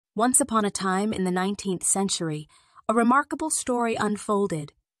Once upon a time in the 19th century, a remarkable story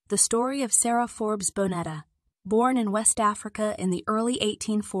unfolded, the story of Sarah Forbes Bonetta. Born in West Africa in the early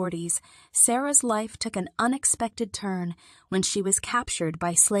 1840s, Sarah's life took an unexpected turn when she was captured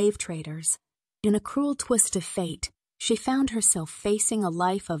by slave traders. In a cruel twist of fate, she found herself facing a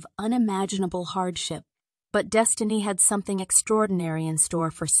life of unimaginable hardship. But destiny had something extraordinary in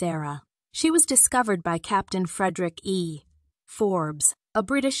store for Sarah. She was discovered by Captain Frederick E. Forbes, a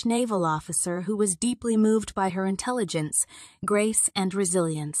British naval officer who was deeply moved by her intelligence, grace, and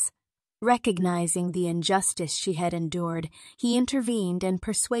resilience. Recognizing the injustice she had endured, he intervened and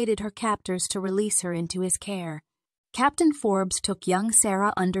persuaded her captors to release her into his care. Captain Forbes took young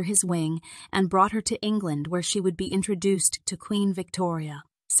Sarah under his wing and brought her to England, where she would be introduced to Queen Victoria.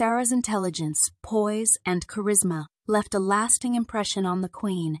 Sarah's intelligence, poise, and charisma left a lasting impression on the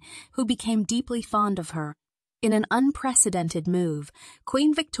Queen, who became deeply fond of her. In an unprecedented move,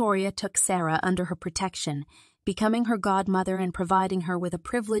 Queen Victoria took Sarah under her protection, becoming her godmother and providing her with a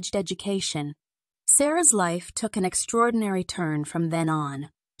privileged education. Sarah's life took an extraordinary turn from then on.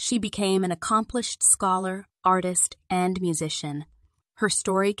 She became an accomplished scholar, artist, and musician. Her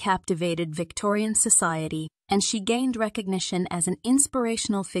story captivated Victorian society, and she gained recognition as an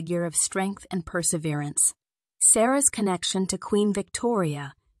inspirational figure of strength and perseverance. Sarah's connection to Queen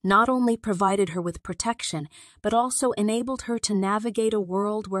Victoria not only provided her with protection, but also enabled her to navigate a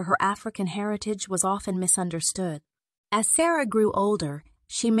world where her African heritage was often misunderstood. As Sarah grew older,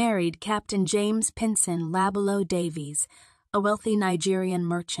 she married Captain James Pinson Labelow Davies, a wealthy Nigerian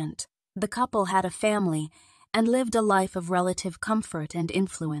merchant. The couple had a family and lived a life of relative comfort and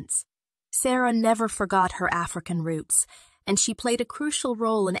influence. Sarah never forgot her African roots, and she played a crucial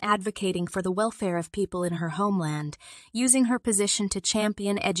role in advocating for the welfare of people in her homeland, using her position to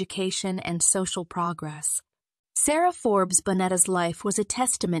champion education and social progress. Sarah Forbes Bonetta's life was a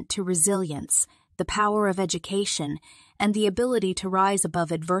testament to resilience, the power of education, and the ability to rise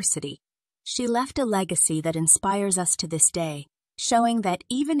above adversity. She left a legacy that inspires us to this day, showing that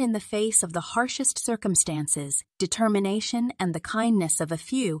even in the face of the harshest circumstances, determination and the kindness of a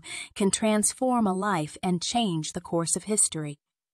few can transform a life and change the course of history.